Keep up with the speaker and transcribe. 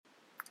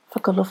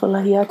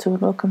Whakalofalahiatu,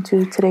 and welcome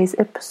to today's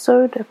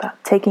episode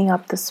about taking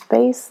up the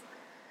space,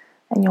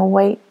 and your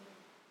weight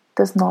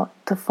does not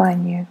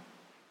define you.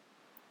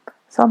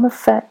 So I'm a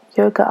fat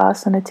yoga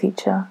asana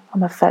teacher,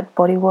 I'm a fat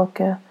body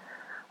worker,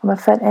 I'm a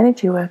fat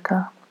energy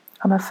worker,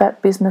 I'm a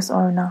fat business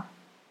owner,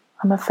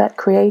 I'm a fat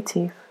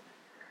creative,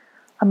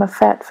 I'm a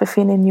fat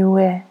Fafine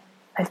Niue.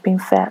 I've been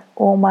fat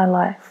all my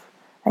life,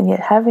 and yet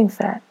having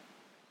fat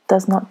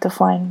does not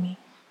define me.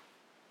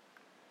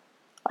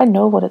 I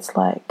know what it's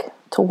like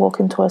to walk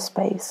into a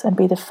space and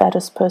be the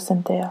fattest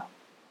person there.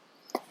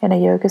 In a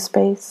yoga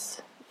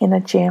space, in a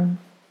gym,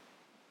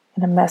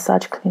 in a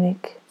massage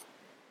clinic,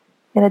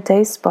 in a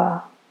day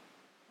spa.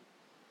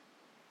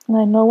 And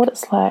I know what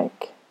it's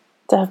like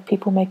to have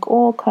people make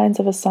all kinds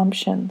of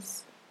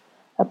assumptions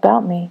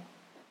about me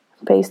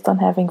based on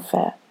having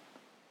fat.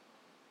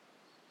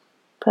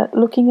 But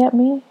looking at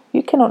me,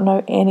 you cannot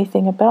know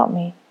anything about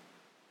me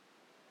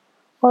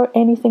or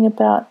anything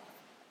about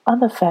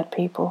other fat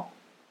people.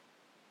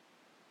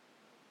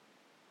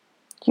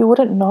 You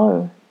wouldn't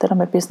know that I'm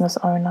a business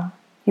owner.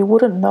 You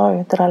wouldn't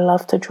know that I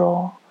love to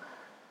draw.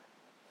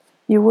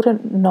 You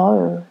wouldn't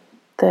know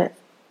that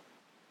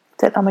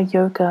I'm a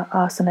yoga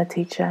asana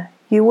teacher.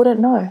 You wouldn't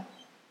know.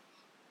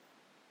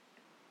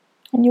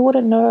 And you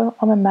wouldn't know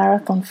I'm a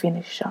marathon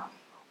finisher,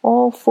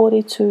 all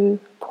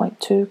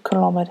 42.2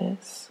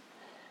 kilometers.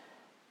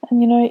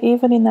 And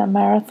even in that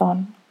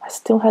marathon, I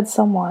still had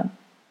someone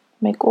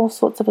make all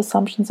sorts of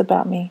assumptions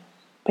about me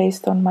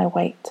based on my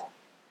weight.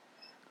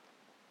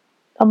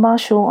 A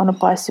marshal on a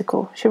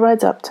bicycle, she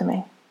rides up to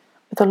me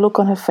with a look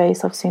on her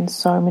face I've seen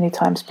so many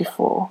times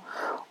before,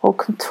 all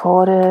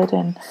contorted,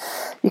 and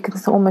you can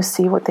almost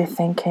see what they're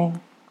thinking.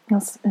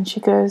 And she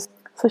goes,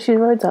 so she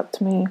rides up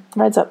to me.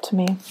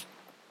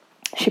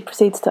 She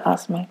proceeds to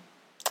ask me,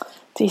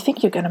 do you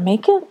think you're going to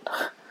make it?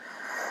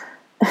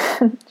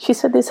 She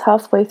said this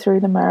halfway through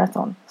the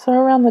marathon, so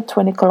around the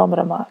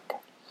 20-kilometer mark.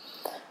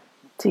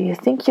 Do you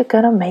think you're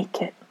going to make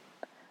it?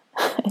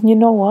 And you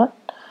know what?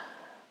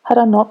 Had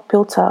I not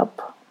built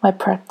up my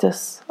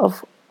practice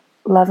of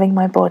loving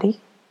my body,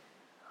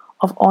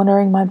 of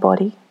honoring my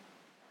body,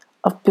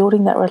 of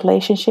building that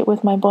relationship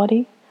with my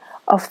body,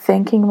 of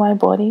thanking my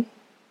body,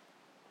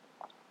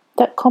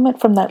 that comment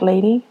from that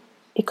lady,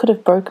 it could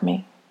have broke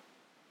me.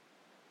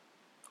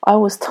 I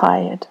was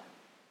tired.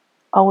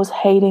 I was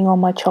hating on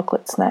my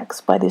chocolate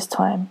snacks by this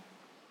time.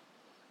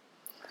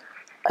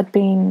 I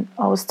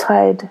was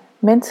tired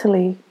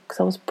mentally because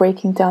I was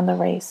breaking down the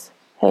race.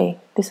 Hey,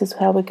 this is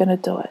how we're going to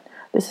do it.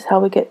 This is how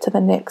we get to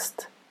the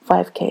next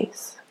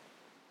 5Ks.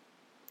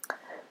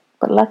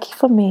 But lucky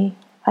for me,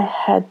 I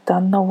had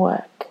done the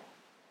work.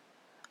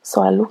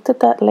 So I looked at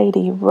that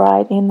lady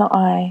right in the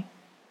eye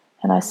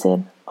and I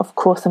said, of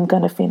course I'm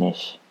going to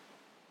finish.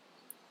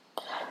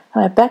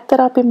 And I backed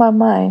that up in my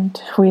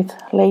mind with,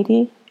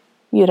 lady,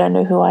 you don't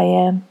know who I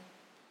am.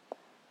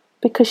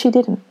 Because she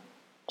didn't.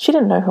 She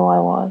didn't know who I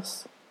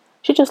was.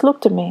 She just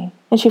looked at me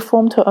and she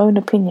formed her own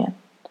opinion.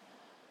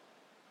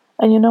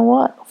 And you know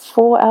what?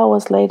 4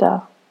 hours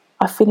later,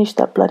 I finished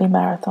that bloody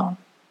marathon.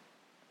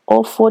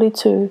 All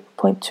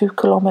 42.2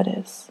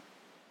 kilometers.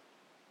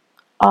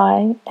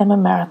 I am a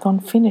marathon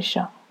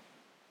finisher.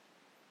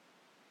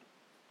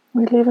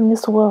 We live in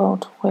this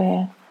world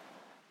where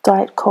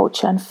diet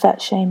culture and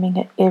fat shaming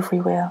are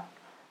everywhere.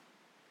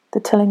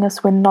 They're telling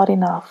us we're not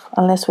enough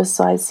unless we're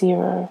size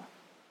 0,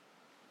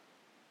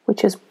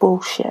 which is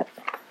bullshit.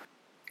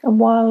 And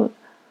while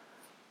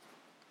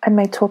I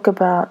may talk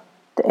about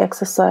the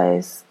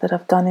exercise that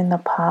I've done in the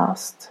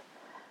past,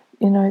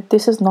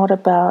 this is not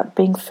about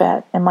being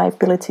fat and my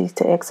ability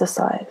to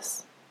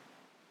exercise.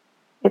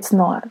 It's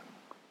not.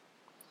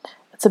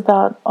 It's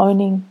about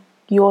owning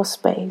your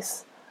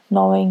space,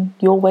 knowing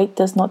your weight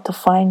does not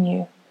define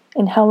you,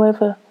 and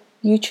however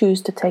you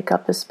choose to take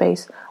up the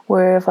space,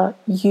 wherever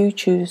you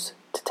choose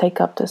to take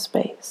up the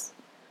space.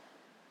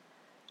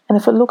 And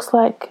if it looks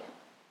like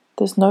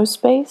there's no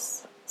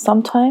space,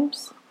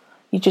 sometimes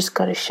you just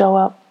got to show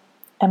up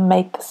and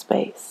make the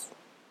space.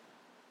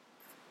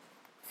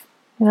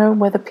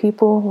 Whether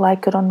people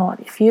like it or not.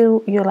 If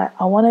you're like,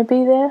 I want to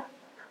be there,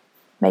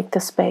 make the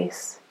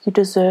space. You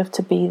deserve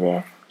to be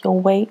there. Your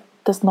weight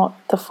does not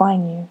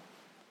define you.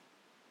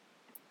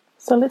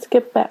 So let's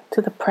get back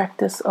to the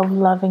practice of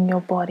loving your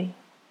body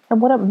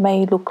and what it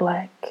may look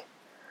like.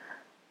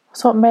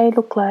 So it may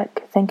look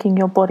like thanking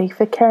your body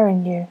for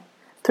carrying you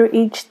through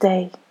each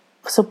day,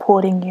 for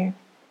supporting you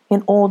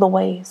in all the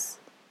ways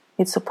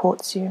it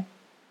supports you.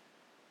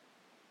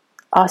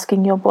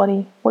 Asking your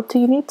body, what do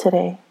you need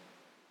today?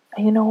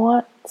 And you know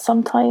what?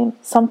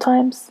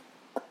 Sometimes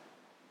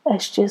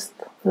it's just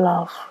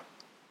love.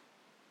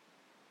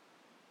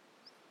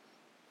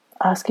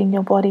 Asking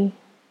your body,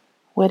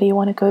 where do you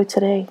want to go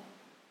today?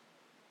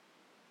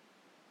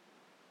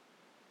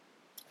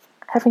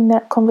 Having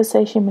that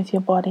conversation with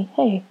your body.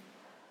 Hey,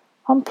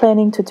 I'm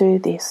planning to do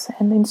this,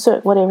 and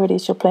insert whatever it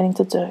is you're planning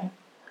to do.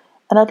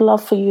 And I'd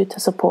love for you to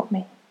support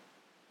me.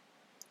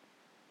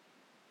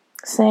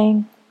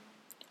 Saying,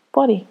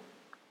 body,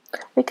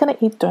 we're going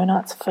to eat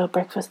donuts for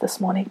breakfast this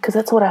morning because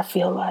that's what I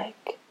feel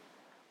like.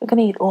 We're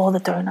going to eat all the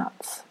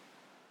donuts.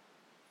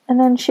 And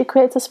then she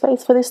creates a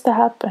space for this to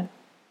happen.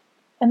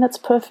 And that's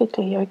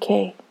perfectly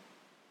okay.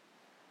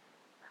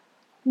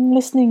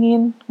 Listening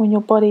in when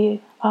your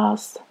body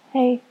asks,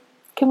 hey,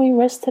 can we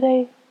rest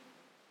today?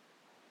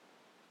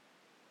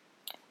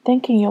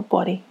 Thanking your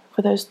body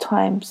for those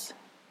times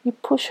you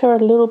push her a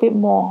little bit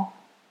more.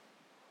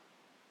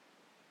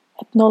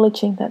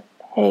 Acknowledging that,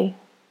 hey,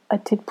 I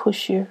did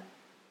push you.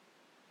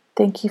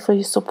 Thank you for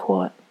your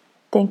support.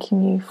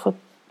 Thanking you for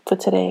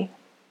today.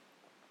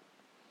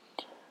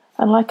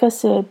 And like I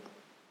said,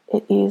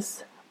 it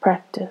is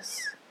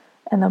practice.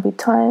 And there'll be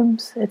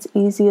times it's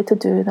easier to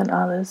do than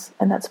others,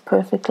 and that's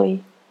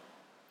perfectly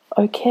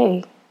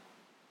okay.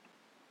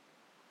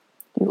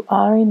 You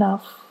are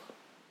enough.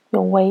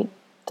 Your weight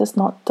does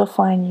not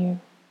define you.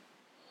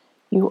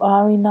 You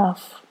are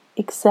enough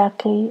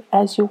exactly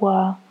as you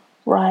are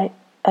right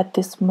at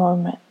this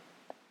moment,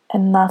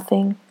 and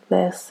nothing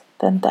less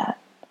than that.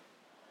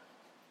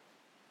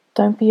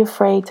 Don't be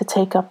afraid to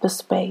take up the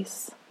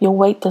space. Your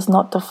weight does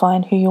not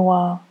define who you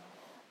are,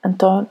 and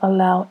don't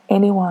allow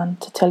anyone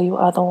to tell you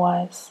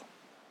otherwise.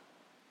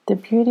 The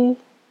beauty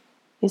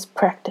is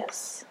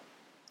practice.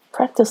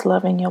 Practice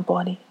loving your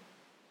body.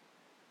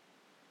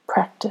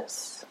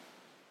 Practice.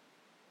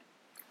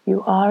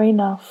 You are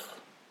enough.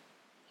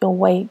 Your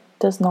weight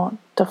does not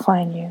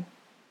define you.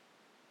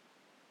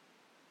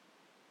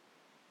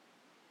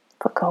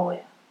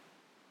 Pakawe.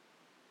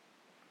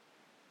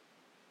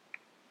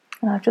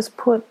 And I've just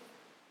put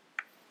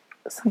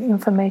some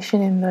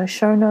information in the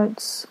show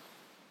notes.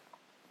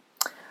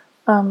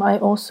 I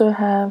also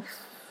have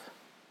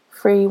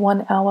free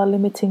 1 hour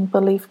limiting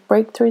belief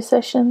breakthrough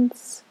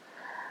sessions.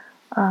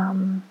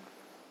 And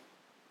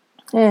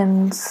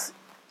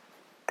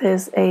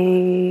there's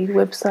a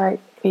website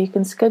where you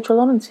can schedule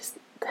on.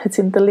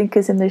 The link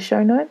is in the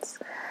show notes.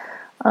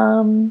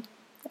 And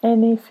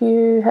if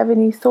you have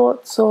any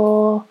thoughts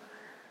or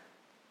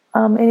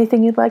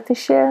anything you'd like to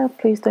share,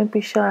 please don't be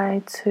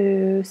shy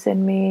to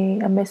send me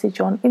a message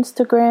on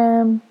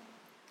Instagram,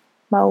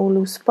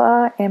 Maulu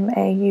Spa,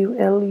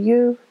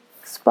 Maulu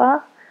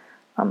Spa.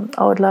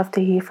 I would love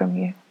to hear from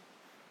you.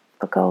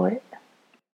 Pakawe.